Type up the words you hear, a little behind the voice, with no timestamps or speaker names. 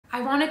I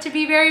want it to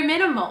be very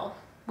minimal,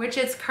 which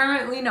it's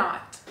currently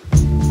not.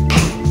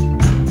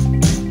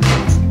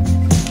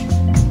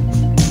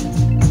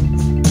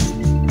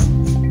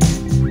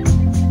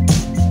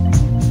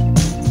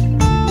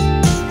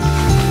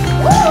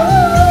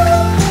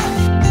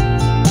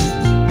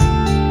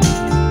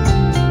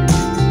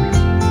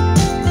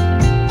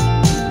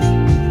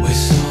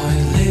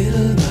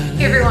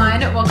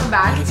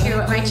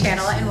 My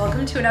channel and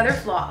welcome to another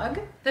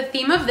vlog. The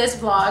theme of this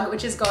vlog,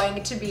 which is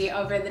going to be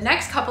over the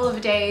next couple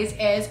of days,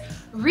 is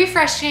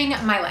refreshing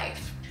my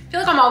life. I feel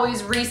like I'm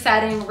always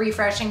resetting,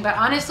 refreshing, but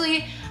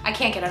honestly, I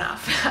can't get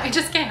enough. I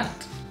just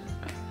can't.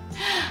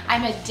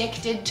 I'm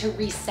addicted to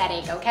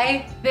resetting,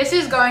 okay? This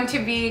is going to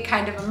be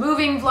kind of a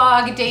moving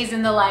vlog, days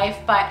in the life,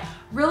 but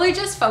really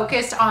just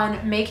focused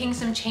on making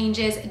some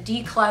changes,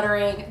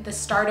 decluttering, the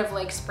start of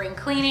like spring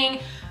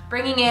cleaning,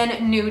 bringing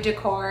in new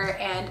decor,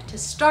 and to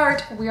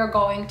start, we are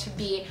going to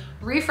be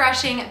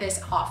refreshing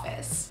this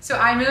office. So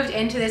I moved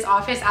into this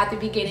office at the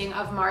beginning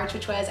of March,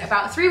 which was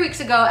about 3 weeks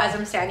ago as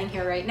I'm standing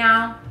here right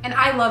now. And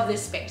I love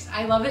this space.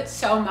 I love it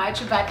so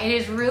much, but it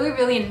is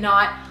really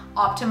not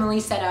optimally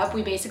set up.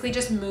 We basically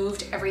just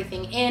moved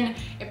everything in.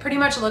 It pretty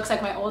much looks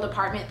like my old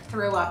apartment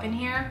threw up in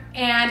here,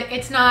 and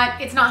it's not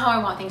how I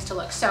want things to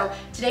look. So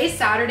today's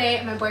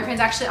Saturday, my boyfriend's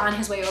actually on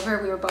his way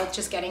over. We were both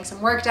just getting some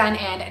work done,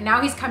 and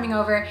now he's coming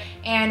over,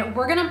 and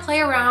we're gonna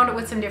play around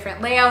with some different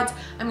layouts.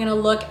 I'm gonna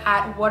look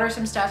at what are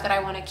some stuff that I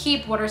want to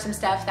keep, what are some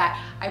stuff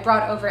that I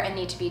brought over and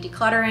need to be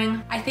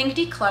decluttering. I think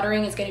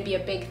decluttering is gonna be a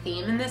big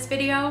theme in this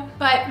video,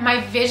 but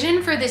my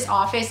vision for this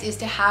office is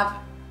to have,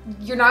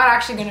 you're not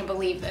actually gonna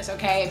believe this,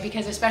 okay?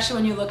 Because especially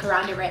when you look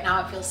around it right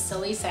now, it feels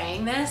silly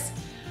saying this,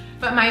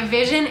 but my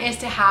vision is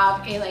to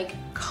have a like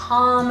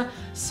calm,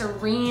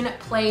 serene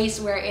place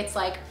where it's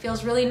like,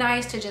 feels really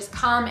nice to just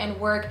come and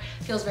work,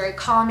 feels very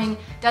calming,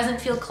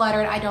 doesn't feel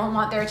cluttered. I don't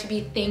want there to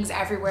be things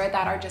everywhere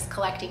that are just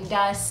collecting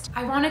dust.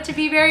 I want it to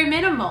be very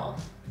minimal,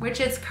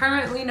 which it's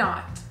currently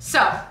not.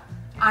 So,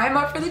 I'm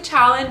up for the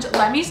challenge.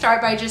 Let me start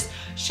by just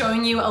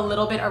showing you a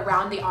little bit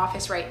around the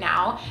office right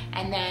now.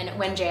 And then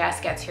when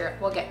JS gets here,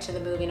 we'll get to the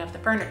moving of the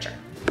furniture.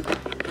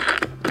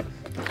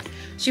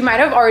 So you might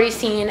have already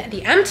seen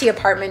the empty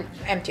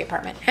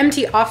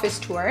office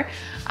tour.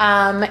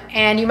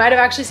 And you might have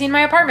actually seen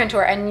my apartment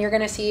tour, and you're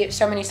gonna see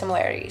so many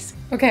similarities.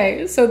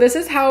 Okay, so this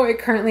is how it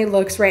currently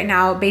looks right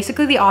now.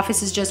 Basically the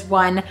office is just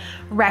one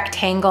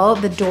rectangle.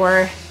 The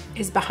door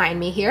is behind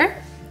me here.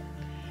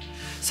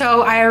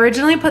 So I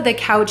originally put the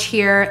couch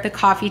here, the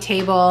coffee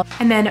table,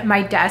 and then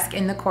my desk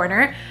in the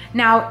corner.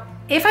 Now,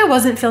 if I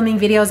wasn't filming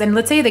videos and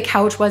let's say the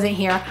couch wasn't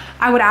here,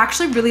 I would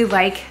actually really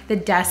like the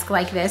desk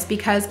like this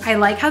because I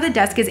like how the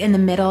desk is in the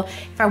middle.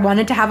 If I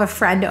wanted to have a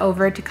friend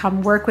over to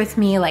come work with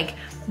me, like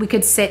we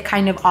could sit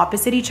kind of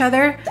opposite each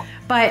other.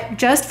 But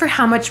just for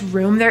how much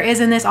room there is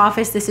in this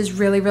office, this is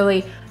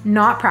really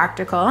not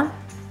practical.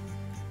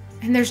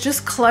 And there's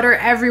just clutter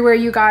everywhere,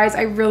 you guys.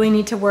 I really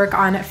need to work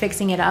on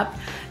fixing it up.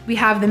 We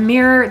have the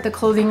mirror, the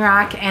clothing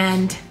rack,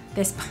 and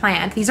this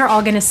plant. These are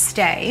all gonna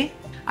stay.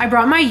 I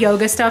brought my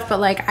yoga stuff, but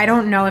like, I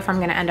don't know if I'm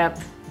gonna end up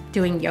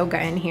doing yoga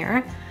in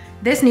here.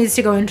 This needs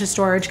to go into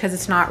storage because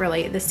it's not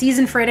really the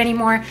season for it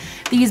anymore.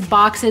 These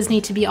boxes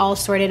need to be all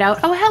sorted out.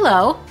 Oh,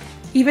 hello.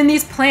 Even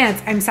these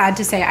plants, I'm sad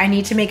to say, I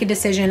need to make a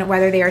decision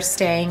whether they are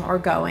staying or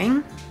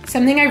going.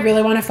 Something I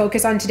really want to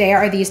focus on today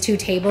are these two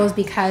tables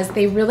because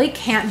they really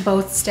can't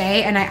both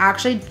stay, and I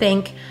actually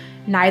think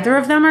neither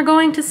of them are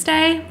going to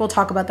stay. We'll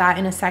talk about that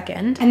in a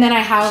second. And then I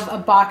have a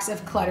box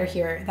of clutter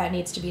here that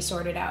needs to be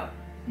sorted out.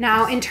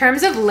 Now, in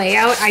terms of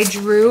layout, I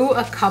drew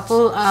a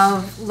couple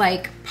of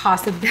like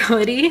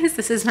possibilities.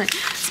 This is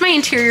my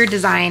interior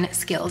design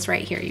skills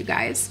right here, you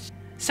guys.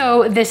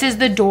 So this is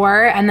the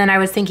door, and then I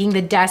was thinking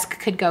the desk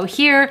could go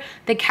here,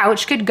 the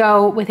couch could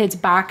go with its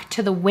back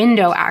to the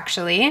window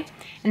actually,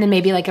 and then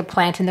maybe like a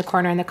plant in the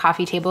corner and the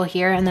coffee table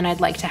here, and then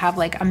I'd like to have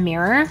like a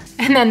mirror.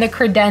 And then the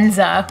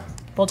credenza,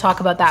 we'll talk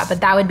about that,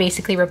 but that would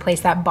basically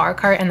replace that bar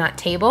cart and that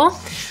table.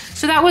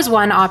 So that was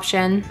one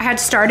option. I had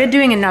started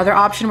doing another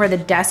option where the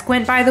desk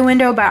went by the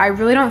window, but I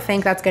really don't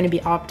think that's gonna be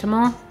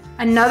optimal.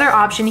 Another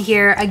option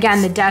here,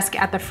 again, the desk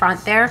at the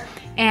front there,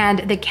 and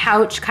the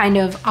couch kind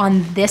of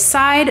on this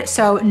side.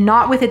 So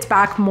not with its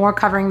back more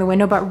covering the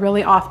window, but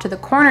really off to the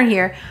corner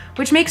here,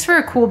 which makes for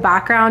a cool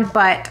background,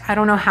 but I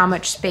don't know how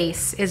much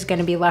space is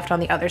gonna be left on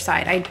the other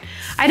side.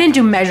 I didn't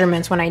do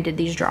measurements when I did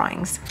these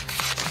drawings.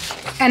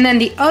 And then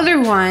the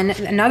other one,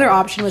 another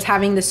option was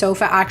having the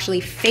sofa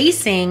actually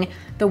facing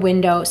the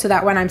window so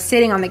that when I'm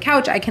sitting on the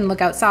couch, I can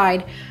look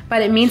outside,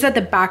 but it means that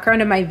the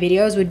background of my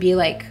videos would be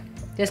like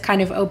this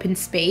kind of open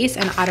space,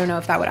 and I don't know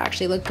if that would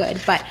actually look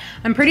good, but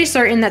I'm pretty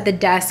certain that the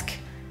desk,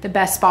 the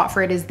best spot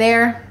for it is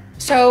there.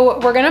 So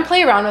we're gonna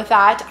play around with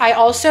that.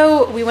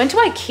 We went to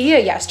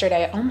IKEA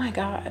yesterday. Oh my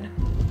God.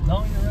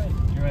 No,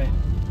 you're right.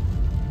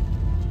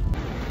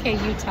 Okay,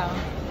 you tell.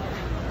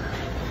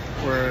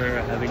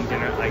 We're having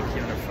dinner at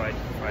IKEA on a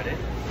Friday.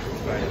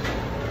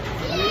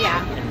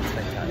 Yeah. And it's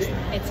fantastic.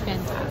 It's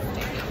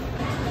fantastic.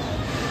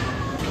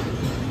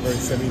 For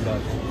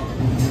 $70.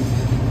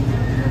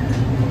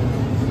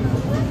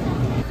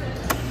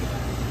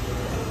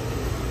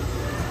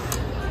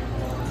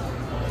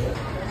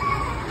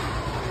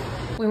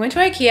 went to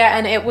IKEA,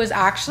 and it was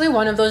actually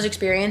one of those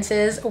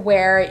experiences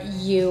where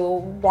you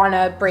want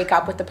to break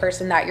up with the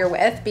person that you're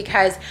with,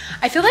 because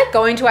I feel like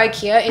going to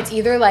IKEA, it's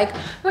either like,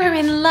 we're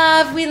in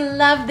love, we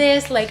love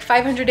this, like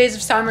 500 Days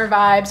of Summer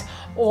vibes,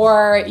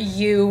 or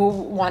you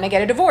want to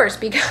get a divorce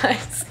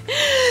because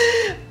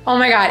oh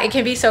my God, it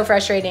can be so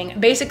frustrating.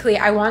 Basically,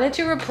 I wanted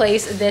to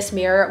replace this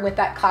mirror with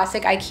that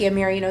classic IKEA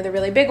mirror, you know, the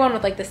really big one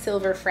with like the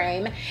silver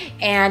frame,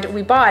 and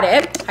we bought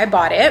it. I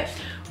bought it.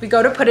 We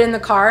go to put it in the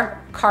car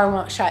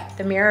won't shut.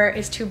 The mirror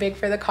is too big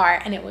for the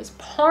car, and it was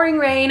pouring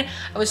rain.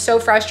 I was so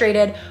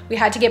frustrated. We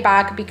had to get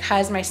back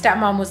because my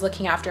stepmom was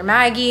looking after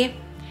Maggie,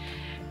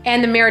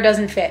 and the mirror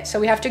doesn't fit. So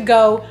we have to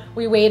go.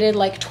 We waited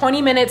like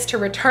 20 minutes to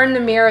return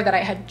the mirror that I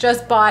had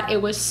just bought.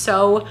 It was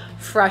so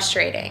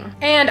frustrating.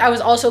 And I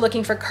was also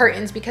looking for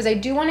curtains because I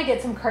do want to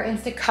get some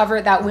curtains to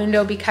cover that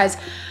window, because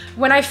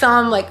when I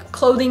film like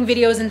clothing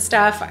videos and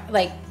stuff,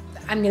 like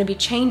I'm gonna be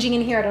changing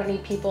in here. I don't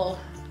need people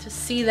to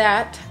see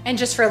that, and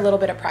just for a little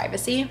bit of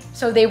privacy.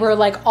 So they were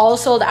like all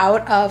sold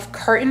out of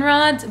curtain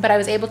rods, but I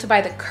was able to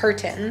buy the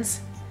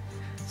curtains.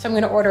 So I'm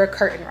gonna order a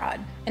curtain rod.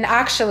 And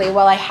actually,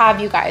 while I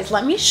have you guys,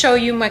 let me show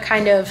you my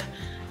kind of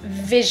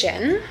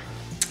vision.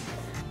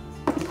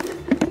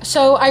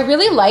 So I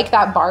really like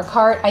that bar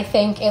cart. I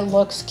think it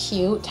looks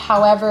cute.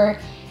 However,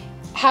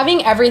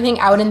 having everything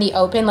out in the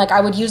open, like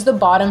I would use the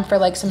bottom for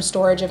like some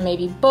storage of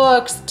maybe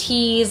books,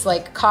 teas,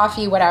 like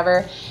coffee,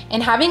 whatever.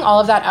 And having all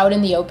of that out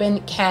in the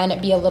open can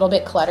be a little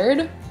bit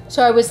cluttered.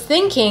 So I was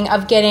thinking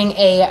of getting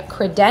a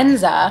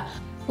credenza,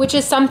 which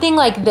is something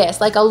like this,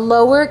 like a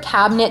lower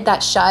cabinet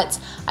that shuts.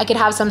 I could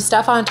have some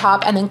stuff on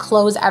top and then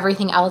close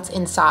everything else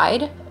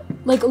inside.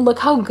 Like, look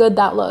how good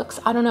that looks.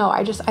 I don't know,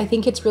 I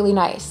think it's really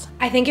nice.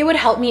 I think it would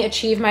help me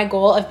achieve my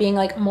goal of being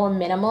like more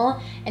minimal,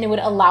 and it would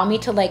allow me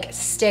to like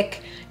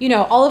stick, you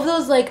know, all of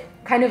those like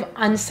kind of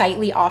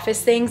unsightly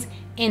office things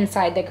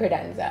inside the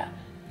credenza.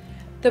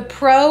 The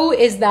pro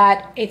is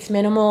that it's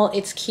minimal,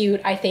 it's cute.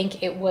 I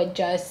think it would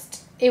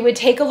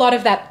take a lot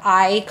of that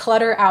eye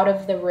clutter out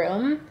of the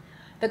room.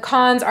 The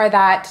cons are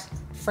that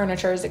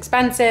furniture is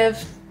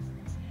expensive,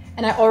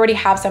 and I already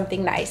have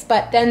something nice.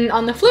 But then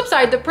on the flip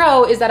side, the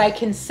pro is that I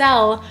can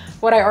sell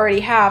what I already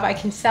have. I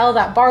can sell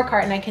that bar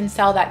cart and I can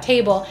sell that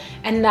table,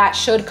 and that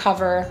should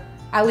cover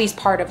at least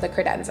part of the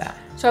credenza.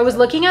 So I was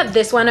looking at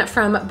this one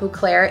from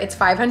Bouclair. It's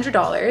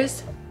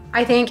 $500.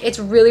 I think it's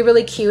really,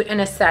 really cute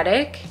and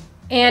aesthetic.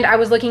 And I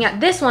was looking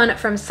at this one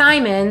from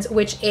Simon's,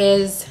 which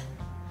is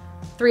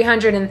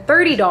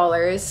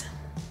 $330.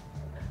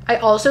 I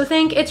also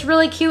think it's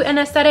really cute and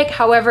aesthetic.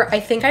 However, I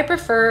think I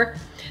prefer,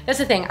 that's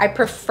the thing, I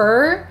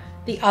prefer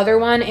the other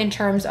one in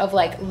terms of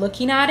like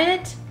looking at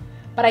it,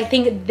 but I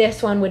think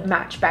this one would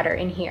match better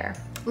in here.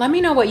 Let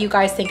me know what you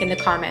guys think in the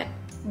comment.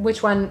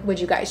 Which one would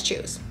you guys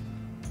choose?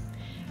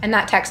 And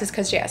that text is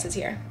because JS is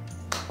here.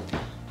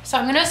 So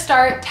I'm gonna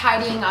start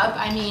tidying up.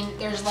 I mean,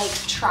 there's like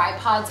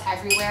tripods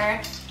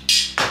everywhere,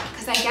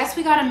 because I guess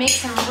we gotta make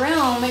some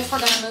room if we're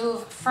gonna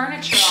move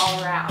furniture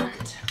all around.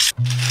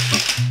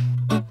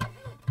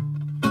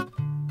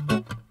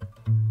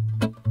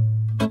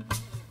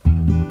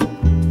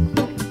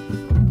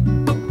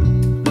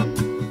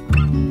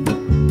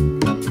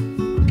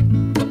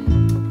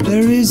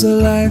 There is a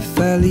life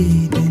I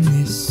lead in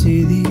this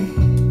city,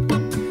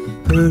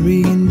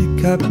 hurrying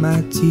to cut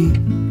my teeth.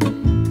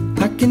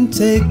 I can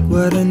take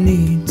what I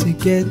need to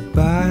get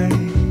by,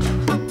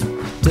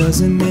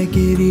 doesn't make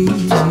it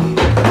easy.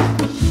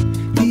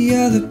 The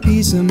other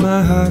piece of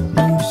my heart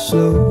moves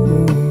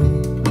slow,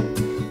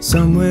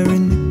 somewhere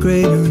in the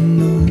great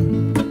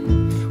unknown.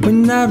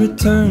 When I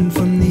return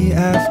from the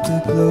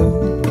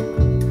afterglow,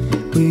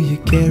 will you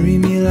carry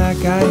me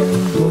like I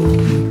am whole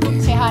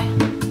again? Say hi.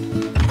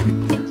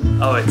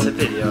 Oh, it's a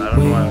video. I don't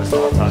know why I was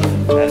all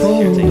talking. That's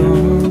your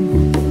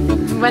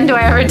thing. When do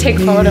I ever take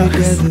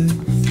photos?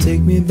 Take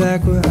me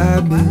back where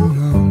I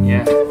belong.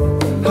 Yeah.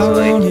 So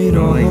like, you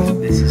know, like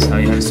this is how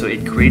you have. So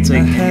it creates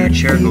like, your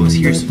chair goes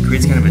here, so it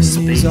creates kind of a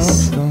space.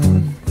 No.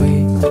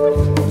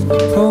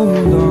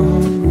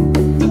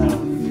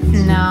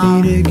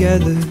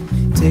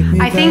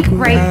 I think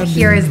right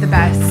here is the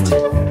best,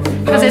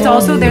 because it's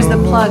also, there's the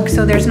plug,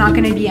 so there's not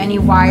going to be any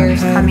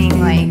wires coming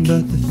like.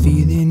 But the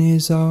feeling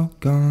is all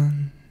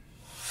gone.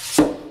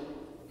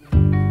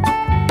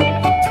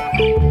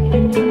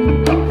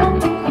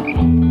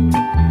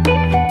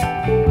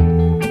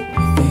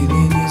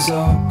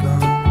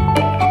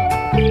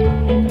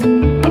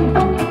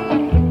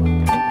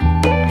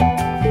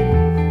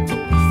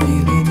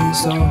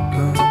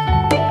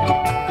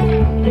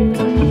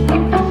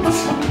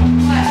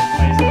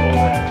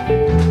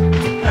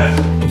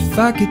 If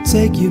I could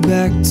take you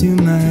back to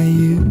my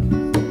youth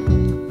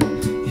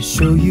and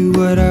show you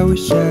what I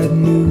wish I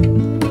knew,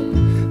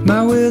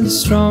 my will is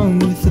strong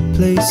with a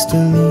place to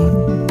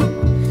lean.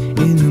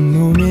 In the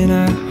moment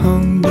I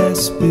hung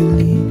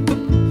desperately,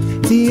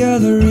 the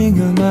other ring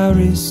on my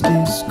wrist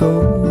is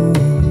gold,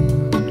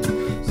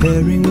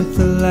 pairing with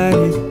the light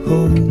it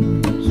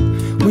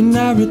holds when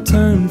I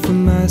return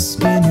from my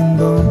skin and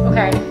bone.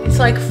 Okay, it's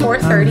like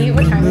 4:30.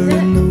 What time is it?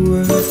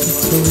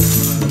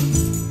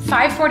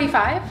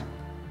 5:45?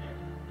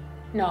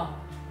 No.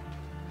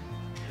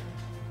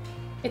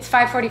 It's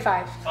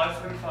 5:45.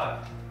 5:45.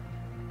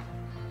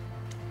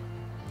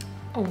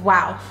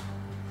 Wow.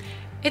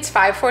 It's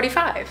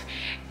 5:45.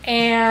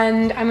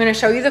 And I'm gonna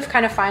show you the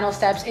kind of final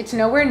steps. It's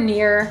nowhere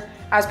near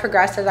as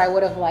progressed as I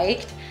would have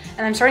liked.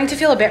 And I'm starting to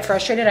feel a bit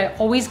frustrated. I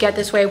always get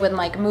this way when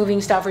like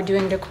moving stuff or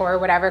doing decor or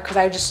whatever,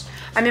 because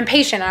I'm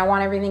impatient and I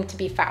want everything to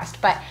be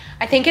fast. But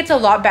I think it's a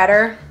lot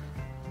better.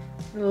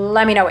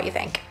 Let me know what you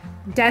think.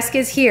 Desk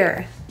is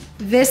here.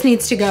 This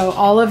needs to go.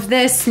 All of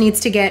this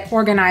needs to get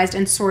organized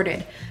and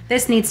sorted.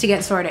 This needs to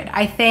get sorted.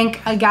 I think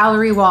a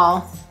gallery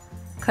wall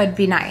could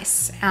be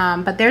nice.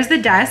 But there's the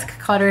desk,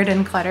 cluttered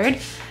and cluttered.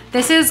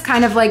 This is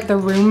kind of like the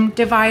room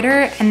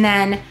divider, and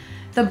then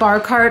the bar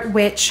cart,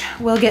 which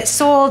will get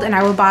sold, and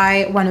I will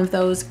buy one of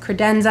those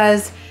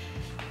credenzas.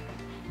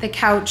 The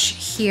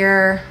couch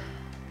here.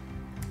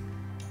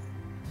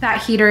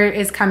 That heater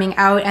is coming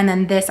out, and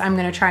then this I'm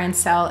gonna try and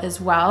sell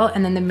as well.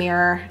 And then the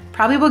mirror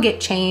probably will get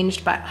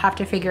changed, but have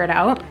to figure it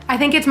out. I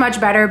think it's much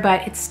better,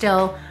 but it's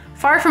still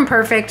far from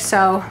perfect,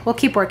 so we'll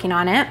keep working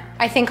on it.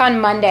 I think on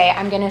Monday,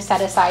 I'm gonna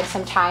set aside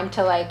some time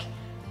to like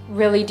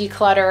really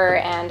declutter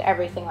and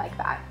everything like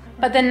that.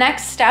 But the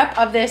next step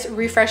of this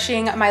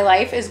refreshing my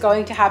life is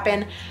going to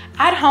happen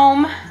at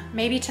home,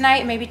 maybe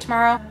tonight, maybe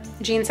tomorrow.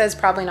 Gene says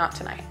probably not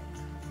tonight.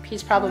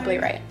 He's probably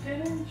right.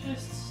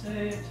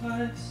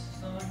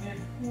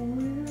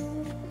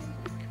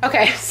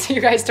 Okay, see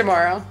you guys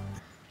tomorrow.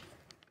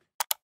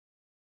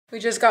 We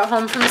just got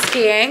home from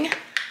skiing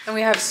and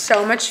we have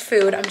so much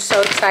food. I'm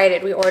so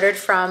excited. We ordered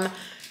from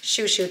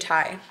Shoo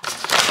Thai.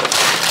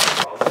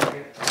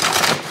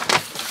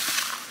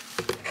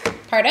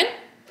 Pardon?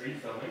 Are you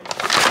filming?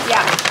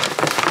 Yeah.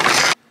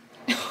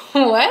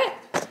 What?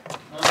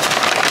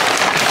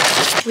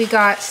 We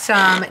got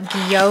some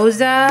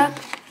gyoza.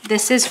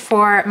 This is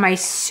for my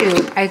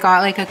soup. I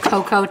got like a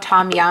cocoa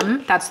tom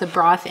yum. That's the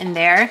broth in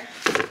there.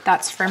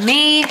 That's for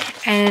me.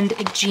 And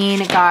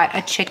Jean got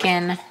a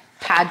chicken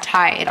pad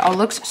thai. It all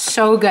looks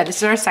so good. This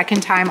is our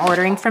second time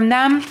ordering from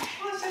them.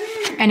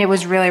 And it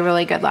was really,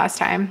 really good last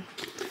time.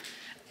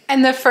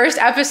 And the first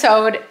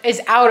episode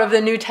is out of the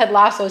new Ted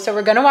Lasso. So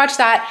we're gonna watch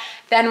that.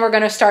 Then we're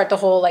gonna start the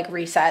whole like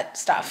reset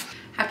stuff.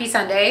 Happy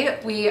Sunday.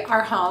 We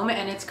are home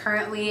and it's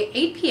currently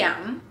 8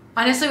 p.m.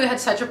 Honestly, we had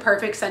such a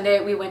perfect Sunday.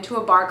 We went to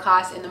a bar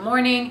class in the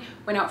morning,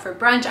 went out for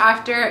brunch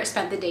after,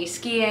 spent the day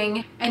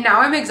skiing, and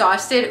now I'm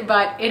exhausted,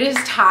 but it is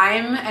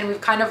time, and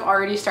we've kind of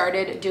already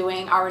started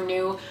doing our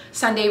new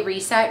Sunday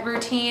reset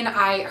routine.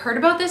 I heard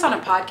about this on a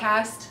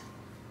podcast,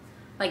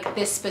 like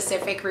this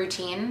specific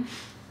routine.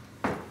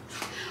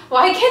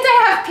 Why can't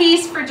I have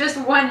peace for just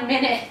 1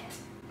 minute?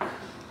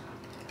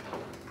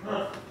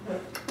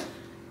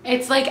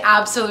 It's like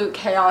absolute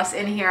chaos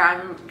in here.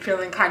 I'm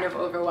feeling kind of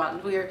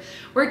overwhelmed.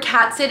 We're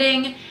cat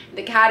sitting.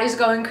 The cat is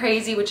going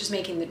crazy, which is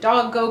making the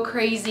dog go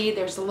crazy.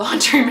 There's the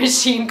laundry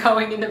machine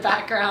going in the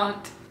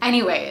background.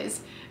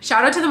 Anyways,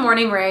 shout out to the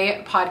Morning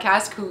Ray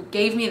podcast who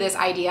gave me this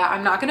idea.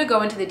 I'm not gonna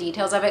go into the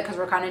details of it because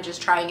we're kind of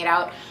just trying it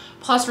out.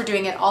 Plus we're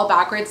doing it all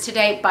backwards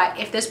today, but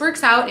if this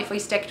works out, if we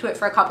stick to it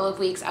for a couple of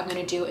weeks, I'm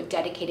gonna do a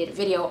dedicated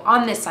video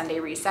on this Sunday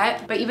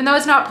reset. But even though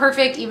it's not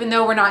perfect, even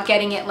though we're not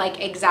getting it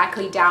like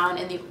exactly down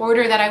in the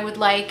order that I would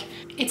like,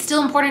 it's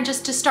still important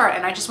just to start,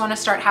 and I just wanna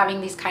start having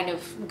these kind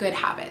of good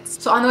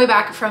habits. So on the way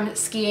back from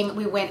skiing,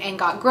 we went and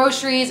got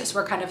groceries, so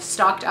we're kind of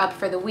stocked up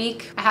for the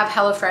week. I have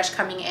HelloFresh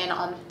coming in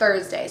on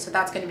Thursday, so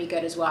that's gonna be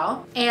good as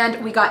well.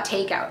 And we got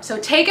takeout. So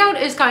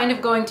takeout is kind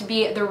of going to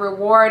be the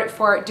reward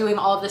for doing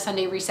all of the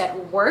Sunday reset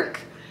work.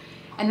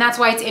 And that's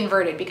why it's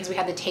inverted, because we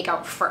had the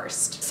takeout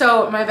first.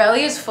 So my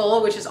belly is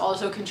full, which is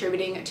also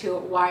contributing to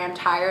why I'm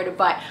tired,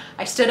 but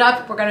I stood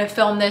up, we're gonna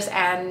film this,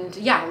 and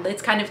yeah,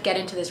 let's kind of get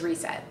into this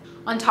reset.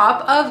 On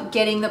top of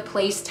getting the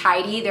place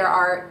tidy, there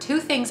are two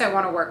things I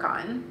wanna work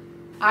on.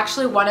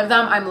 Actually, one of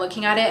them, I'm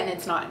looking at it and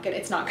it's not good.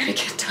 It's not gonna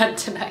get done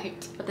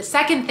tonight. But the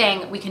second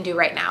thing we can do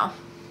right now.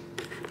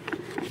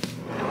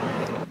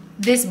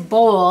 This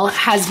bowl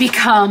has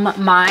become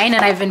mine,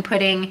 and I've been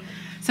putting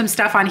some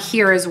stuff on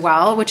here as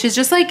well, which is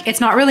just like,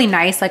 it's not really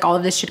nice. Like all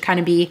of this should kind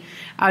of be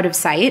out of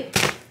sight.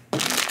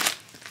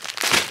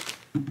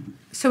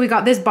 So we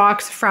got this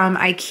box from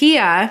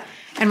IKEA,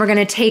 and we're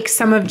gonna take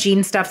some of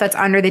Gene's stuff that's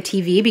under the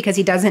TV because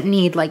he doesn't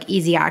need like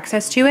easy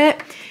access to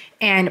it,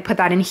 and put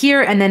that in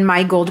here. And then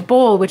my gold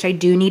bowl, which I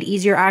do need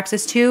easier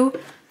access to,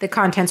 the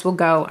contents will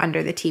go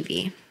under the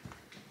TV.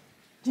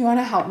 Do you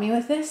wanna help me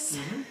with this?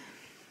 Mm-hmm.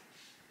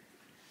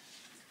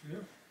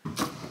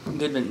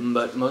 Good,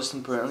 but most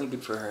importantly,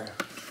 good for her.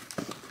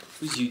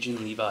 Who's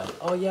Eugene Levi?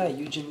 Oh yeah,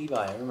 Eugene Levi,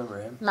 I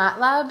remember him.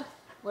 MATLAB?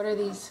 What are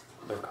these?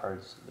 They're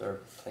cards, they're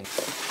playing.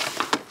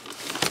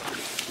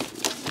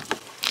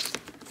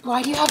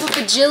 Why do you have a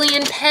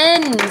bajillion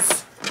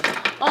pens?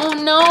 Oh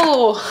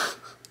no!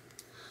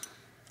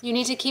 You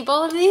need to keep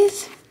all of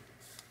these?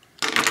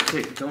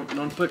 Okay,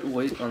 don't put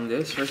weight on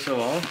this, first of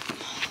all.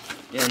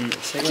 And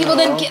second Okay, well of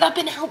all, then get up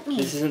and help me.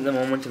 This isn't the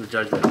moment of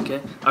judgment,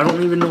 okay? I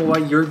don't even know why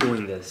you're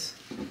doing this.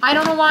 I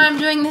don't know why I'm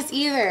doing this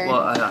either.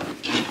 Well,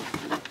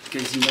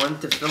 Because you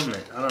wanted to film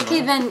it. I don't know.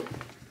 Okay, then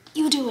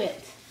you do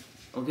it.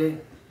 Okay.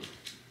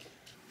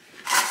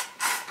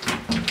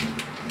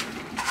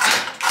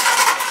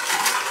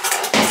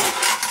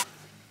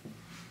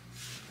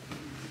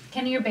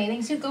 Can your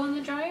bathing suit go in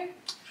the dryer?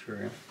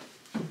 Sure.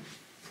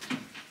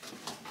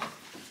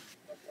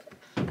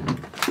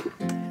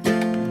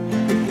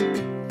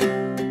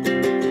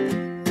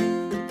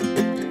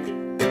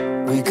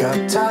 We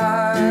got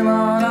time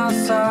on our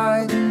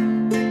side.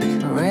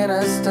 We're in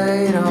a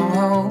state of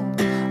hope.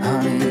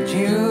 I need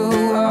you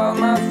on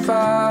my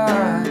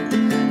fire.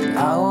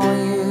 I want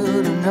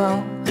you to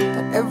know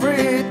that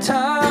every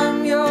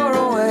time you're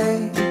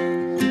away,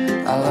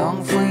 I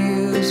long for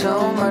you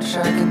so much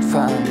I can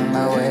find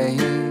my way.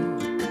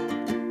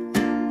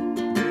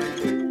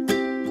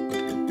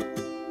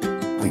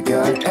 We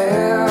got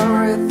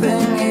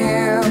everything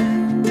here,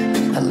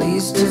 at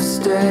least to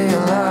stay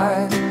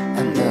alive.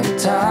 And the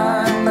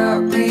time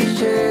that we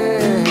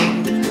share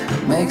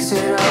makes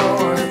it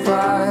all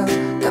worthwhile.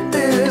 Got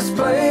this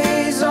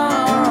place on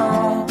our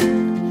own.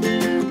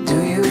 Do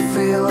you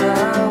feel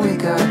that we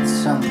got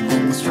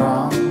something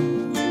strong?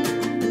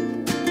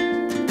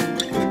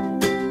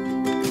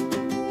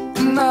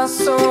 And I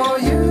saw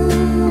you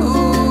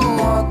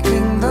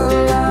walking the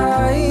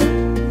line,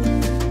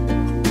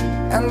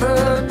 and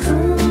the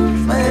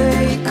truth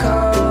may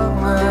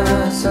come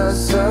as a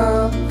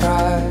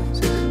surprise.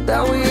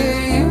 That with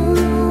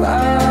you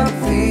I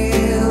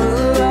feel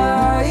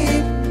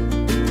alive.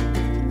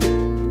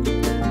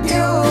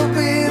 You'll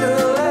be the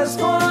last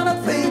one I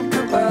think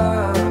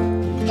about.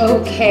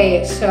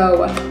 Okay,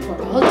 so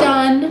we're all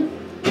done.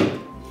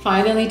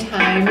 Finally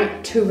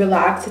time to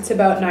relax. It's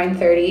about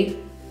 9:30,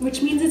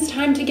 which means it's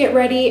time to get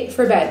ready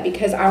for bed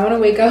because I want to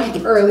wake up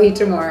early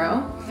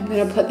tomorrow. I'm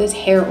gonna put this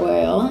hair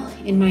oil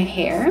in my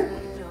hair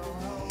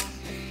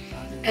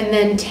and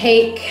then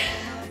take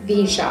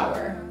the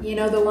shower. You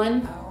know the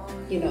one?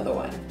 You know the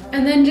one.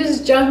 And then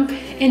just jump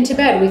into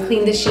bed. We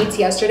cleaned the sheets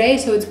yesterday,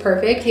 so it's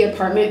perfect. The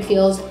apartment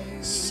feels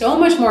so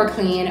much more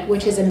clean,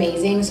 which is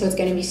amazing. So it's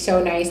gonna be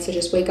so nice to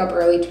just wake up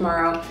early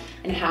tomorrow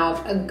and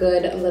have a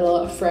good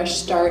little fresh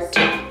start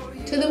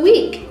to the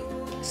week.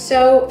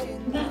 So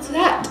that's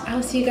that.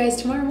 I'll see you guys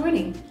tomorrow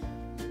morning.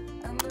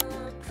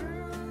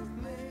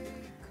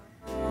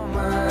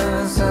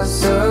 As a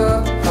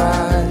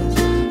surprise,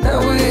 that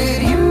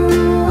with you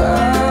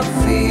I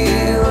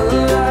feel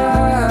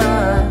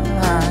alive.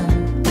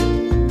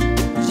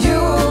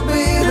 You'll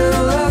be the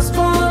last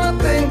one I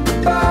think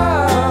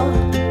about.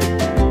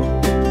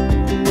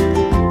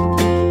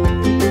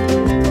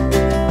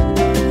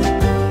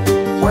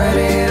 When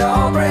it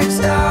all breaks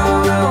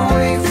down, I'll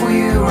wait for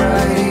you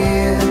right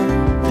here.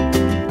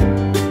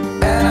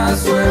 And I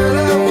swear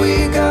that we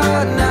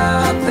got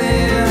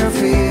nothing to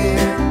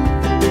fear.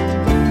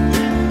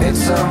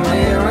 It's a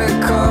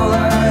miracle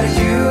that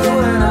you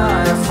and I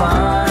are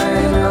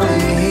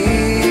finally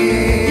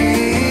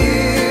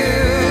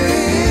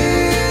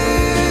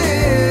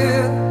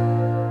here.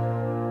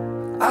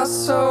 I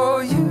saw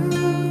you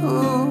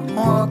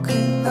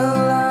walking the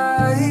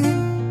line,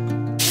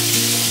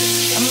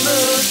 and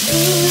the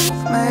truth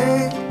may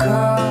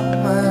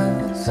come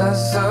as a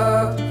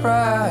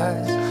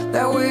surprise.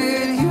 That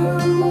with you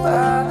I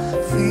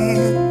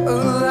feel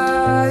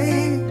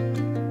alive.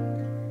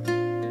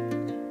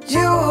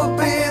 You'll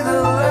be the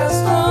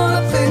last one I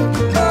think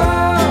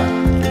about.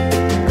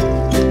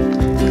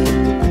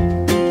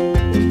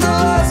 The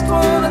last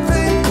one I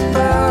think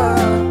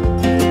about.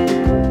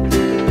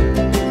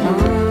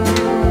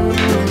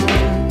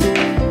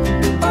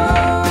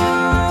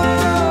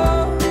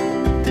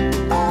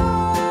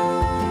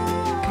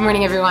 Good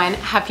morning, everyone.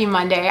 Happy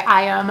Monday.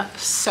 I am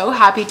so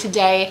happy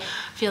today,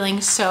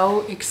 feeling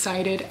so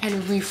excited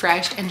and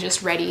refreshed and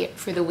just ready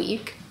for the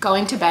week.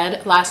 Going to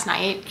bed last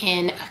night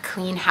in a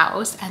clean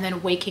house and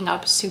then waking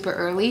up super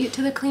early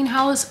to the clean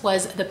house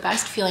was the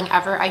best feeling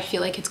ever. I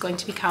feel like it's going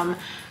to become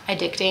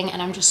addicting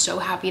and I'm just so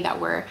happy that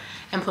we're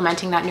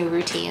implementing that new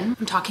routine.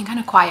 I'm talking kind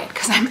of quiet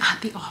because I'm at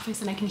the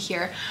office and I can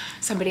hear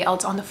somebody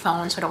else on the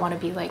phone, so I don't want to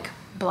be like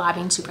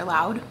blabbing super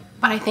loud.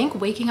 But I think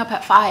waking up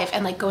at 5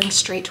 and like going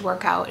straight to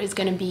work out is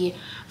gonna be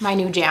my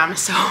new jam.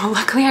 So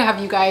luckily I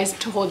have you guys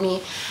to hold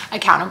me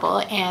accountable.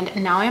 And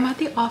now I'm at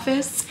the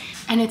office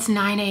and it's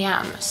 9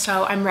 a.m.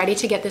 So I'm ready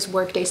to get this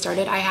work day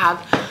started. I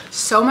have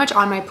so much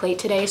on my plate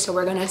today, so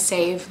we're gonna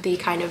save the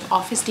kind of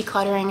office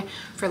decluttering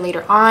for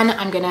later on.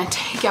 I'm gonna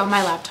take out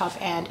my laptop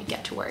and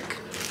get to work.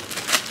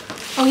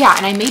 Oh yeah,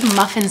 and I made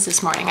muffins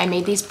this morning. I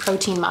made these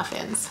protein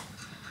muffins.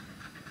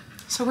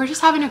 So we're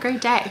just having a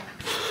great day.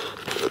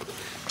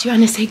 Do you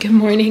want to say good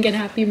morning and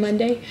happy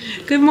Monday?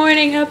 Good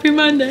morning, happy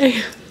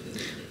Monday.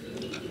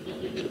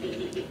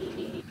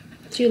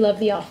 Do you love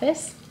the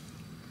office?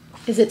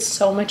 Is it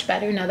so much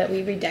better now that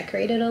we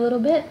redecorated a little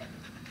bit?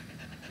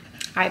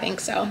 I think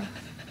so.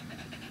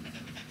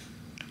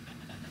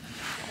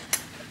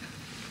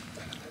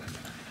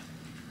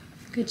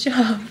 Good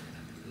job.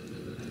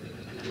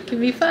 Give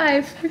me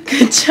 5.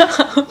 Good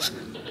job.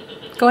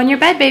 Go in your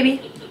bed,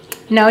 baby.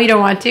 No, you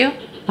don't want to?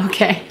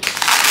 Okay.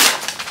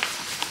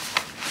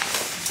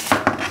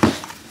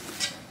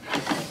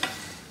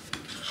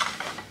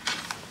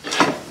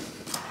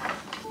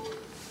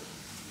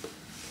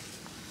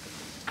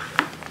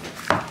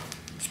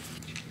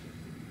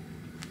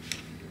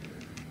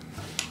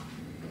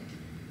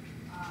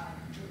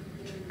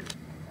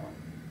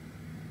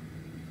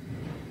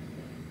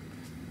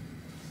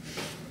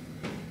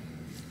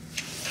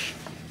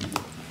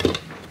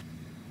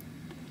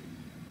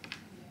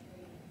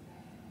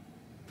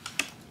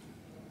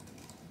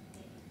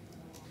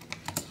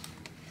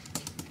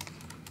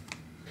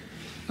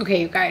 Okay,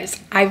 you guys,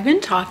 I've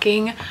been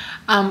talking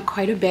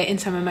quite a bit in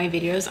some of my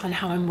videos on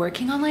how I'm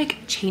working on like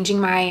changing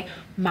my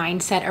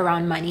mindset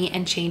around money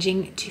and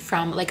changing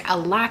from like a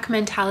lack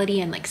mentality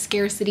and like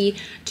scarcity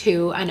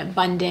to an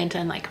abundant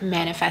and like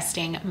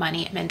manifesting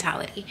money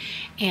mentality.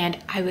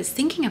 And I was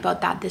thinking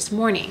about that this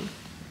morning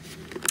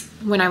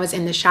when I was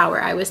in the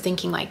shower. I was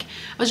thinking like,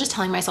 I was just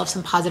telling myself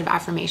some positive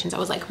affirmations. I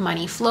was like,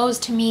 money flows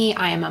to me.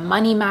 I am a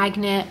money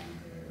magnet.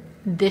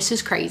 This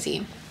is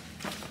crazy.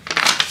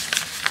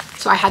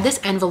 So I had this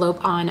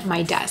envelope on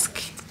my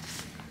desk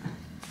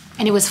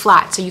and it was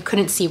flat, so you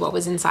couldn't see what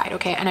was inside,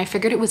 okay? And I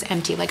figured it was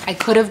empty. Like I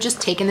could have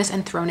just taken this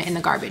and thrown it in the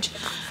garbage.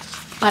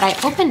 But I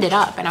opened it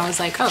up and I was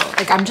like, oh,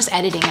 like I'm just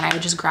editing and I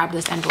would just grab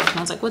this envelope and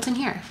I was like, what's in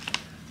here?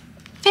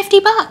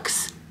 50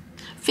 bucks.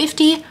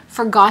 50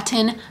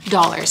 forgotten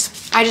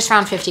dollars. I just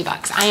found 50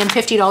 bucks. I am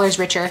 $50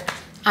 richer.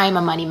 I am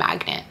a money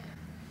magnet.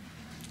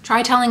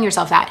 Try telling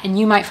yourself that and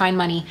you might find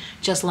money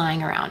just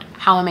lying around.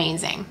 How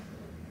amazing.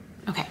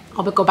 Okay,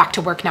 I'll go back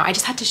to work now. I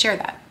just had to share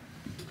that.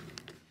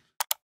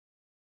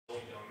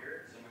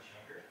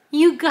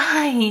 You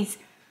guys,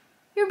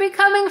 you're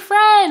becoming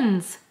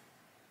friends.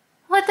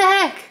 What the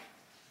heck?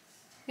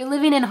 You're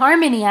living in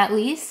harmony at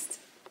least.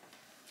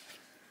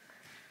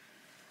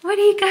 What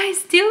are you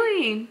guys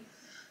doing?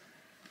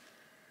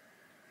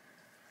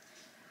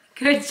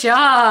 Good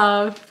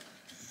job.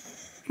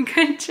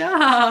 Good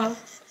job.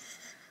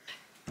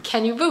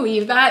 Can you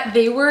believe that?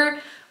 They were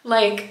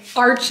like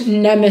arch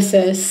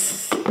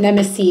nemesis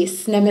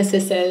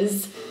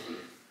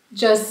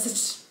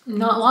just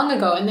not long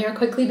ago, and they're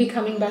quickly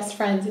becoming best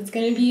friends. It's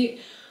gonna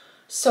be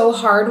so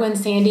hard when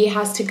Sandy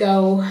has to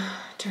go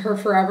to her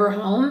forever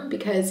home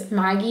because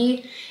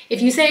Maggie,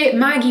 if you say,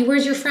 Maggie,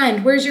 where's your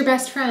friend? Where's your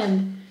best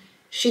friend?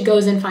 She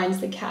goes and finds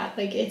the cat.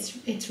 Like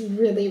it's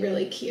really,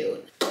 really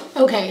cute.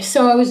 Okay,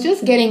 so I was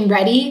just getting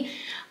ready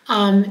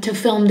to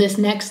film this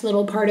next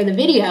little part of the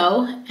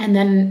video and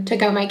then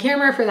took out my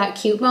camera for that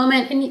cute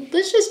moment and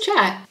let's just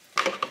chat.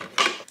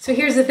 So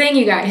here's the thing,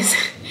 you guys.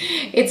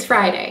 It's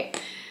Friday.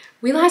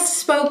 We last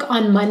spoke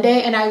on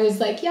Monday and I was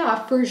like,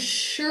 yeah, for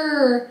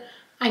sure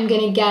I'm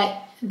gonna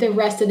get the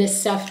rest of this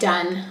stuff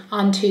done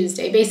on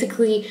Tuesday.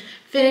 Basically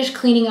finish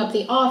cleaning up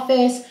the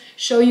office,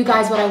 show you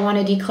guys what I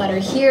want to declutter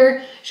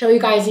here, show you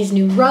guys these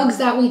new rugs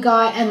that we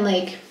got, and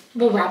like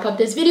we'll wrap up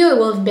this video. It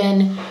will have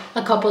been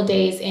a couple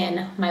days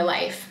in my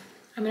life.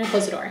 I'm gonna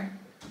close the door.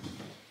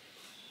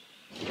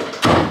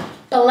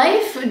 But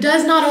life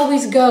does not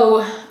always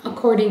go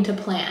according to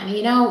plan.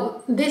 You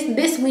know,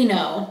 this we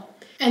know.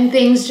 And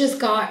things just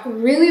got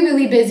really,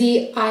 really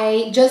busy.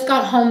 I just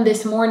got home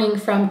this morning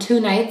from 2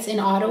 nights in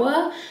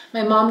Ottawa.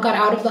 My mom got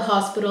out of the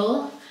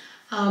hospital,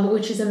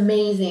 which is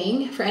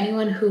amazing for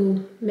anyone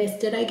who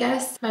missed it, I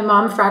guess. My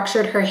mom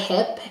fractured her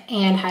hip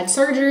and had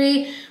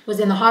surgery, was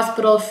in the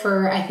hospital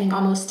for I think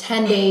almost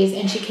 10 days,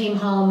 and she came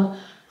home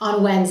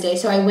on Wednesday.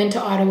 So I went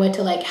to Ottawa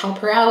to like help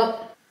her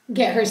out,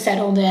 get her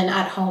settled in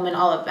at home and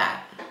all of that.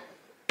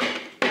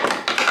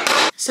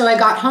 So I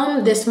got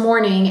home this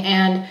morning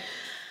and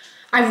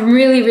I'm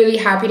really, really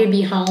happy to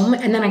be home.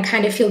 And then I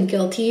kind of feel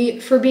guilty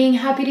for being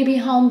happy to be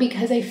home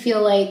because I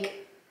feel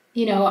like,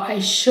 you know, I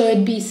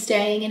should be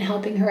staying and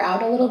helping her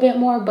out a little bit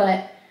more.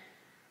 But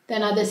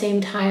then at the same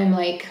time,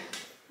 like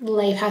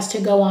life has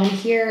to go on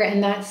here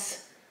and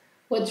that's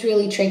what's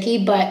really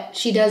tricky. But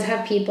she does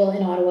have people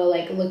in Ottawa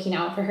like looking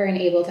out for her and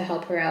able to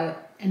help her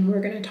out. And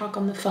we're going to talk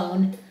on the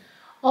phone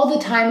all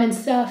the time and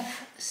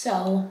stuff.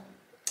 So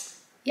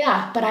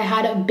yeah, but I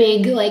had a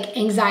big like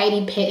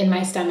anxiety pit in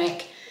my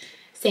stomach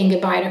saying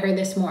goodbye to her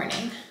this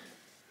morning.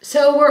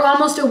 So we're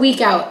almost a week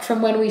out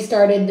from when we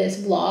started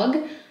this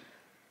vlog,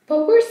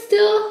 but we're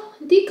still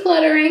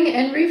decluttering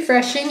and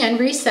refreshing and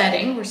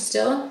resetting. We're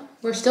still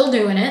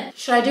doing it.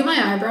 Should I do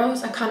my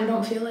eyebrows? I kind of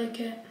don't feel like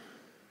it.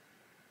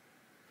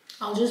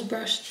 I'll just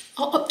brush.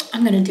 Oh,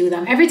 I'm gonna do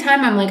them. Every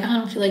time I'm like, oh, I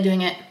don't feel like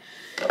doing it.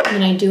 And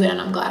then I do it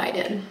and I'm glad I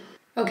did.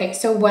 Okay,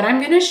 so what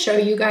I'm gonna show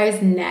you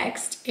guys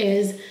next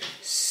is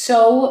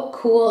so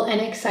cool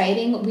and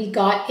exciting. We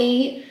got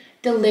a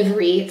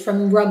delivery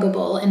from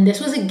Ruggable, and this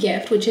was a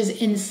gift, which is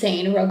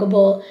insane.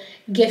 Ruggable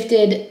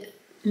gifted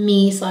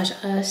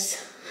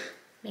me/us,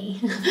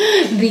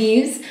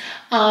 these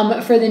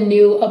for the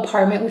new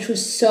apartment, which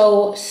was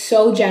so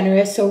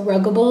generous. So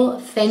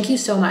Ruggable, thank you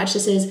so much.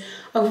 This is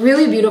a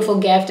really beautiful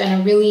gift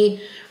and a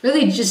really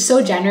just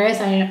so generous.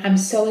 I'm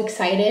so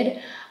excited.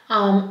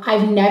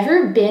 I've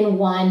never been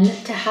one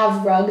to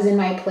have rugs in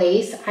my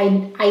place.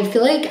 I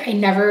feel like I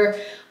never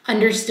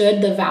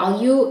understood the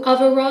value of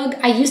a rug.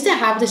 I used to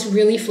have this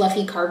really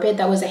fluffy carpet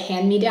that was a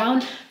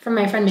hand-me-down from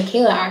my friend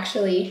Michaela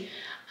actually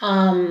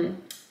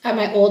at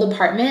my old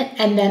apartment,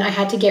 and then I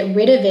had to get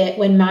rid of it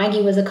when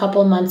Maggie was a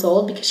couple months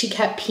old because she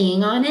kept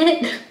peeing on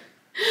it.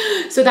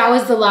 So that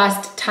was the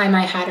last time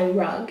I had a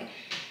rug.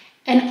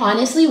 And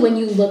honestly, when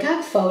you look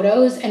at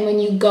photos and when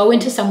you go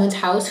into someone's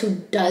house who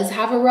does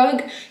have a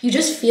rug, you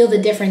just feel the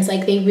difference.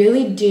 Like they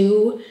really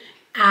do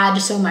add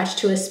so much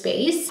to a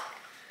space.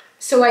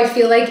 So I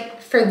feel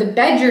like for the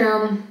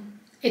bedroom,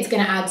 it's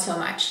gonna add so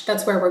much.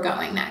 That's where we're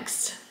going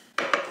next.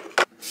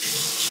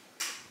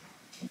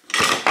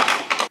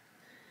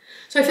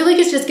 So I feel like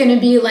it's just gonna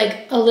be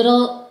like a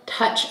little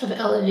touch of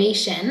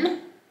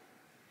elevation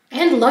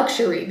and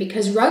luxury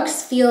because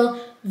rugs feel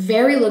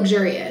very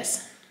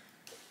luxurious.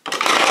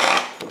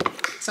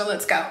 So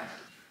let's go.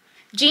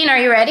 Jean, are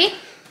you ready?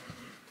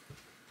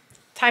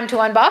 Time to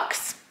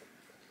unbox.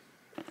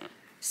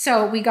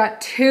 So we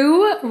got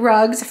 2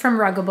 rugs from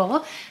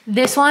Ruggable.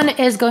 This one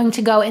is going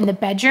to go in the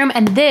bedroom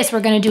and this we're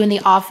gonna do in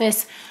the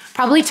office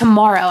probably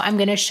tomorrow. I'm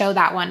gonna show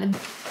that one.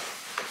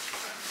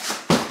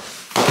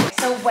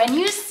 So when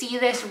you see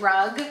this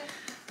rug,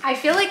 I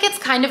feel like it's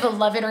kind of a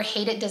love it or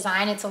hate it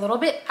design. It's a little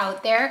bit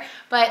out there,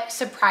 but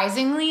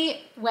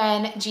surprisingly,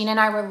 when Jean and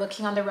I were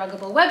looking on the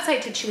Ruggable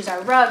website to choose our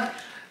rug,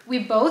 we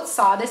both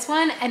saw this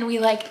one and we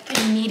like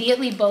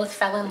immediately both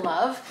fell in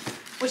love,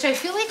 which I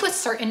feel like with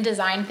certain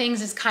design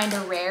things is kind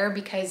of rare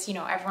because, you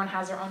know, everyone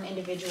has their own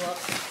individual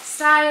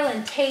style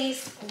and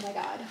taste. Oh my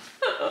God,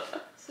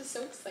 this is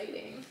so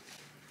exciting.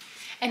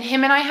 And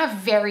him and I have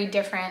very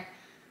different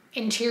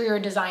interior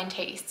design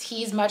tastes.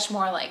 He's much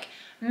more like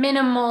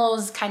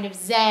minimals, kind of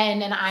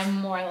zen, and I'm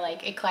more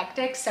like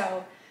eclectic.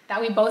 So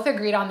that we both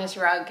agreed on this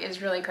rug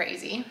is really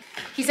crazy.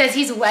 He says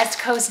he's West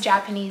Coast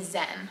Japanese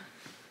zen.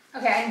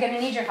 Okay, I'm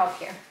gonna need your help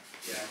here.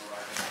 Yeah, I'm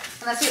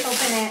right. Unless we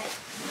open it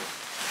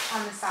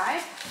on the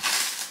side.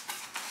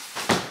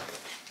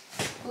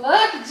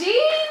 Look,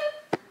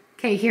 Jean!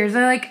 Okay, here's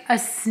like a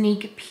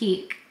sneak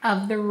peek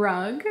of the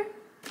rug.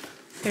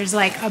 There's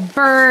like a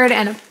bird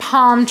and a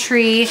palm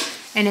tree,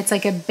 and it's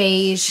like a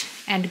beige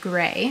and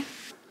gray.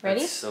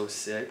 Ready? That's so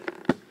sick.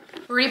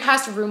 We already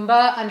passed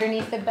Roomba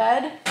underneath the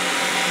bed.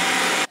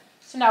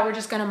 So now we're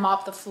just gonna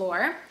mop the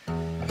floor. Go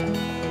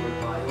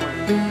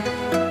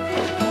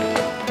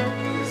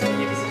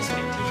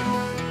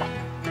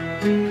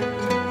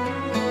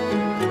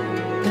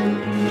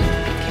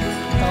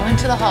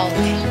into the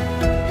hallway.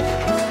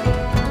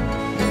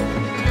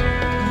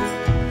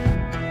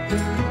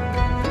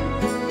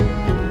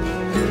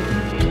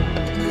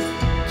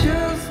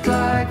 Just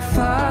like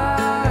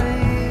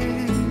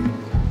fire,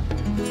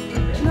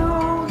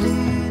 no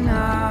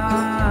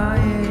denying.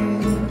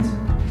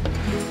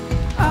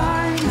 I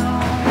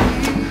know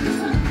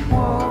we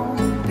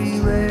won't be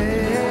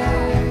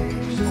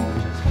late.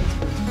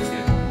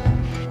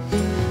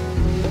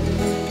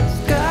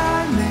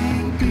 Sky may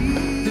be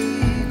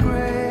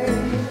gray,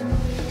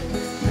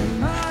 there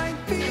might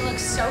be. It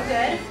looks so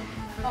good.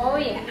 Oh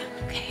yeah.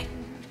 Okay.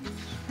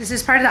 This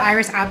is part of the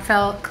Iris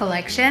Apfel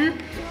collection.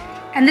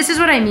 And this is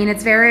what I mean,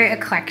 it's very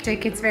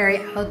eclectic, it's very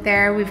out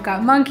there. We've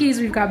got monkeys,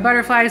 we've got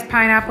butterflies,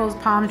 pineapples,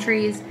 palm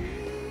trees,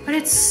 but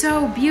it's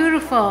so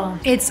beautiful.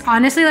 It's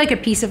honestly like a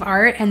piece of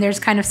art and there's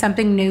kind of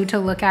something new to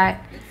look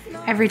at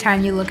every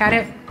time you look at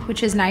it,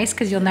 which is nice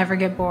because you'll never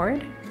get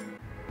bored.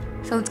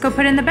 So let's go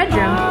put it in the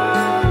bedroom.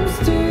 I'm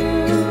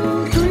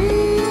still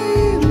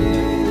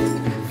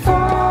dreaming,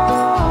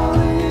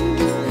 falling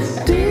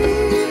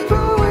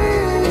deeper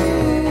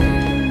within.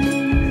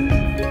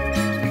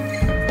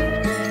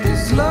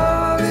 This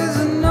love is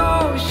an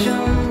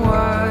ocean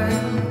wide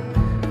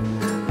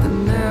that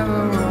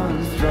never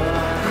runs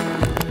dry.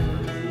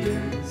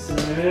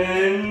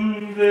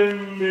 And the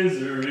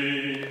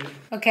misery.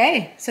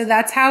 Okay, so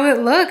that's how it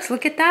looks.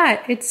 Look at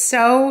that. It's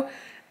so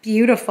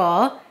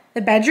beautiful.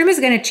 The bedroom is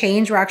going to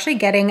change. We're actually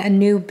getting a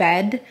new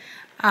bed.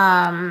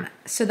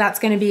 So that's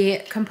going to be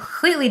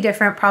completely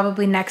different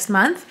probably next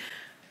month.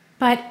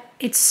 But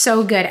it's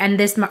so good. And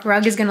this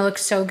rug is going to look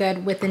so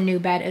good with the new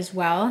bed as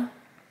well.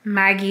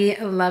 Maggie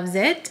loves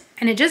it.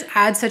 And it just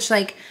adds such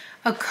like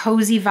a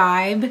cozy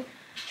vibe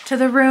to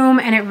the room.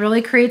 And it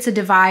really creates a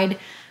divide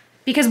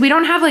because we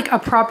don't have like a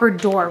proper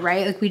door,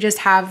 right? Like we just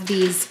have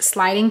these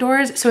sliding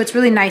doors. So it's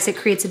really nice. It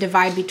creates a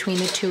divide between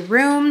the 2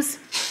 rooms.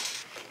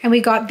 And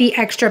we got the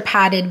extra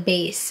padded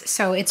base.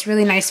 So it's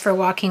really nice for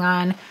walking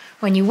on.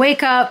 When you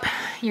wake up,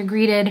 you're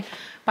greeted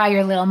by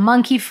your little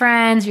monkey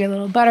friends, your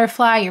little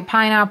butterfly, your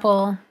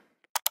pineapple.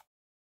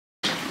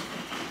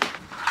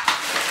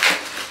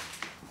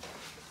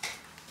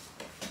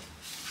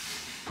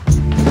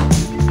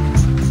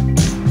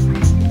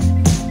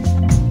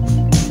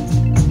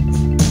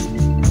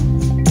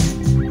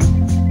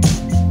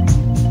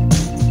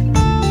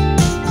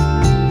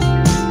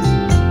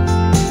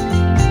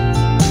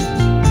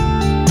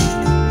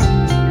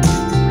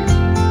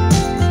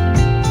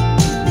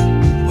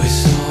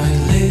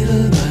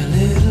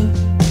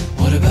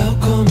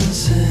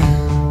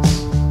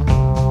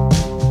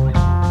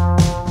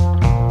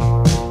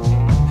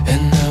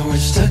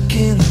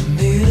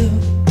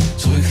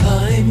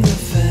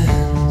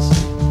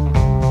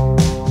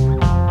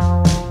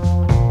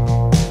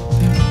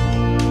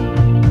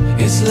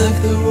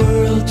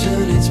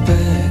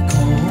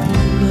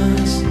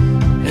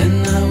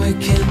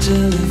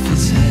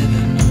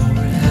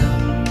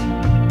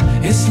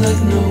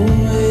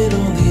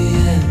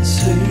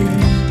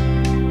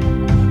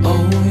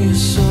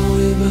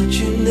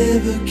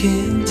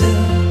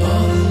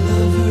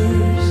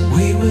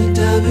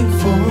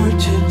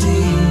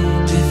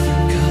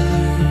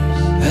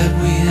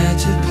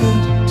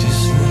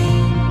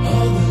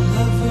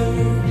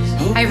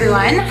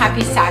 everyone,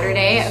 happy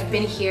Saturday. I've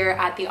been here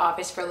at the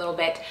office for a little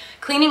bit,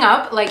 cleaning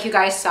up like you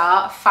guys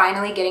saw,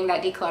 finally getting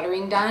that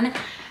decluttering done.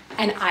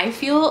 And I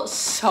feel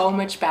so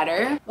much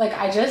better. Like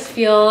I just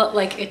feel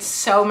like it's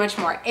so much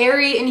more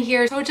airy in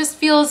here. So it just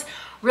feels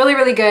really,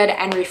 really good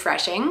and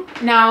refreshing.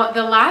 Now,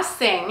 the last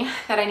thing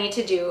that I need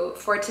to do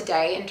for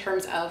today in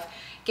terms of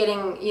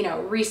getting, you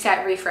know,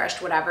 reset,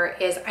 refreshed, whatever,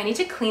 is I need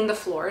to clean the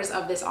floors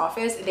of this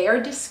office. They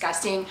are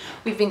disgusting.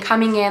 We've been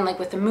coming in like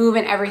with the move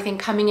and everything,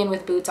 coming in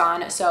with boots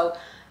on. So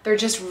they're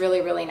just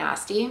really, really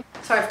nasty.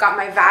 So I've got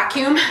my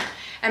vacuum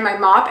and my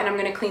mop and I'm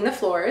gonna clean the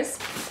floors.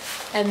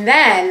 And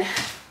then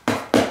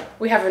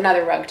we have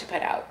another rug to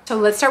put out. So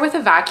let's start with the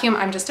vacuum.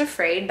 I'm just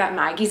afraid that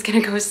Maggie's gonna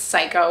go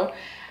psycho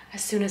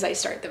as soon as I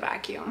start the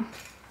vacuum.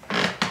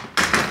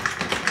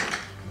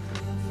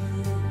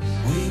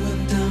 We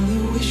went down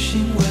the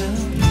wishing well.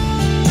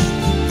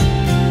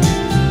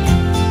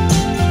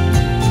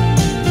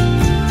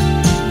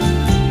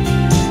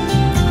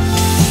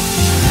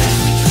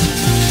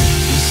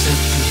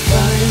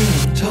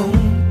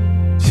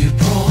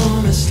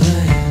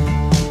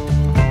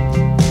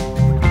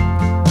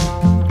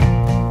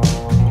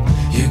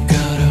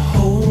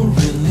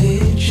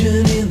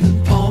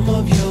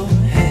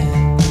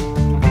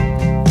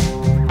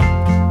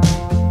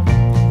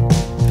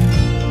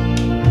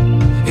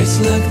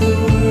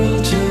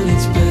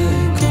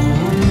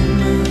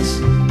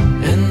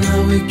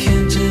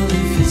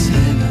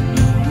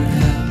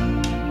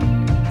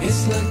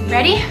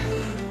 Ready?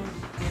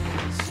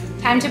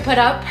 Time to put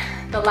up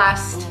the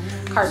last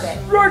carpet.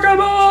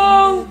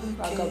 Rockable!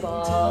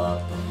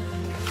 Rockable.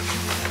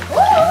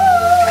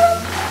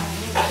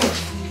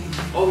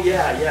 Oh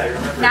yeah, I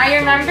remember. Now you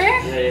remember?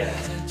 Yeah.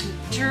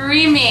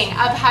 Dreaming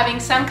of having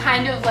some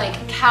kind of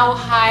like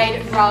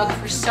cowhide rug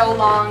for so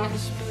long.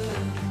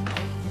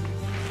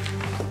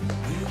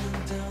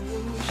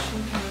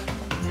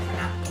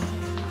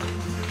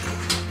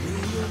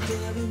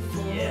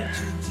 Yeah.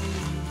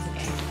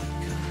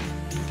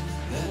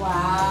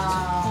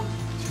 Wow.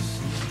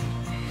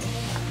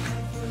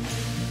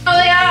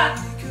 Oh yeah.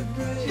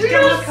 We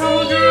don't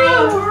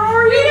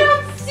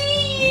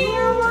see you.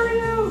 Where are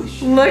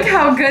you? Look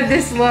how good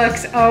this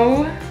looks.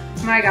 Oh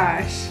my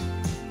gosh.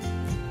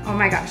 Oh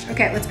my gosh.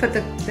 Okay, let's put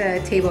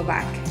the table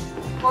back.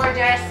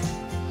 Gorgeous.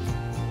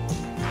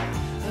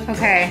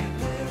 Okay.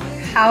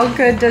 How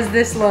good does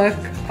this look?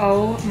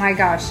 Oh my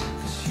gosh.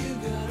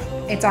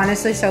 It's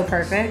honestly so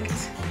perfect.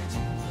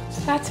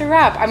 That's a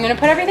wrap. I'm gonna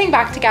put everything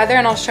back together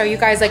and I'll show you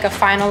guys like a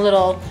final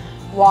little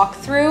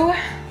walkthrough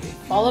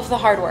of all of the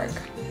hard work.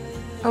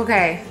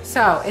 Okay,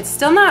 so it's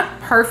still not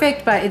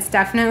perfect, but it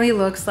definitely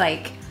looks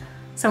like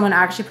someone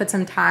actually put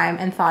some time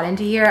and thought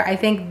into here. I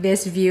think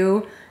this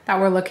view that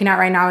we're looking at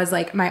right now is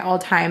like my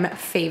all-time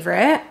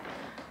favorite.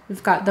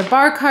 We've got the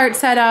bar cart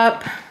set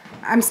up.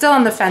 I'm still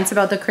on the fence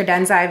about the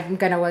credenza. I'm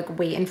gonna like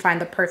wait and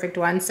find the perfect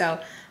one. So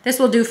this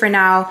will do for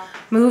now.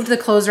 Moved the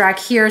clothes rack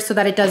here so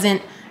that it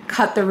doesn't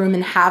cut the room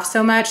in half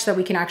so much so that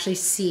we can actually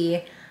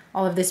see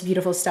all of this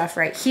beautiful stuff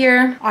right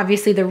here.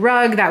 Obviously the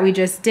rug that we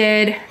just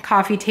did,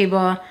 coffee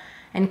table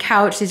and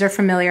couch. These are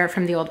familiar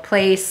from the old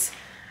place.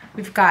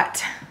 We've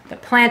got the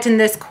plant in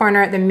this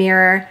corner, the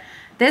mirror.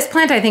 This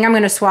plant I think I'm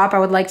gonna swap. I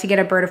would like to get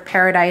a bird of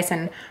paradise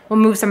and we'll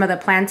move some of the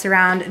plants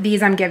around.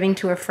 These I'm giving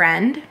to a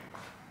friend.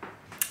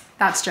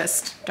 That's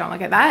just, don't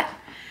look at that.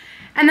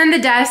 And then the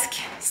desk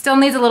still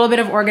needs a little bit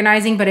of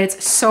organizing, but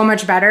it's so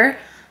much better.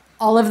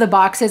 All of the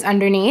boxes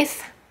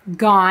underneath,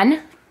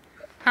 gone.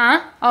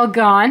 Huh? All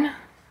gone.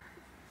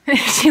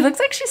 She looks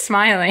like she's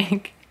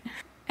smiling.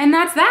 And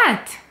that's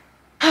that.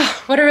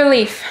 What a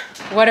relief.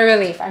 What a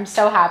relief. I'm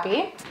so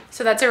happy.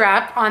 So that's a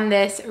wrap on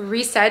this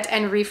reset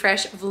and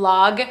refresh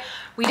vlog.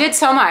 We did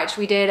so much.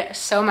 We did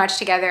so much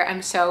together.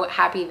 I'm so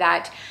happy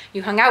that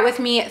you hung out with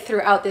me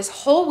throughout this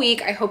whole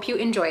week. I hope you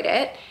enjoyed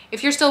it.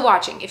 If you're still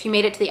watching, if you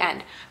made it to the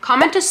end,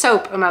 comment a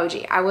soap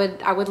emoji. I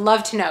would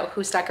love to know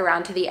who stuck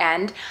around to the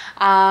end.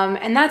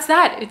 And that's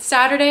that. It's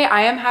Saturday.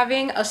 I am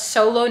having a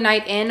solo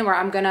night in where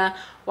I'm gonna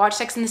watch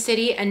Sex and the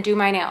City and do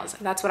my nails.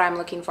 That's what I'm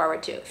looking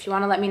forward to. If you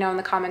wanna let me know in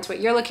the comments what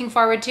you're looking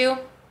forward to,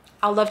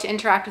 I'll love to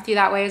interact with you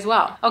that way as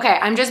well. Okay,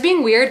 I'm just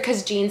being weird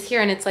because Gene's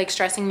here and it's like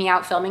stressing me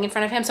out filming in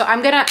front of him. So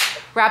I'm gonna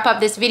wrap up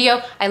this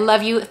video. I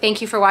love you.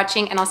 Thank you for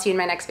watching and I'll see you in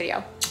my next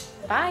video.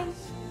 Bye.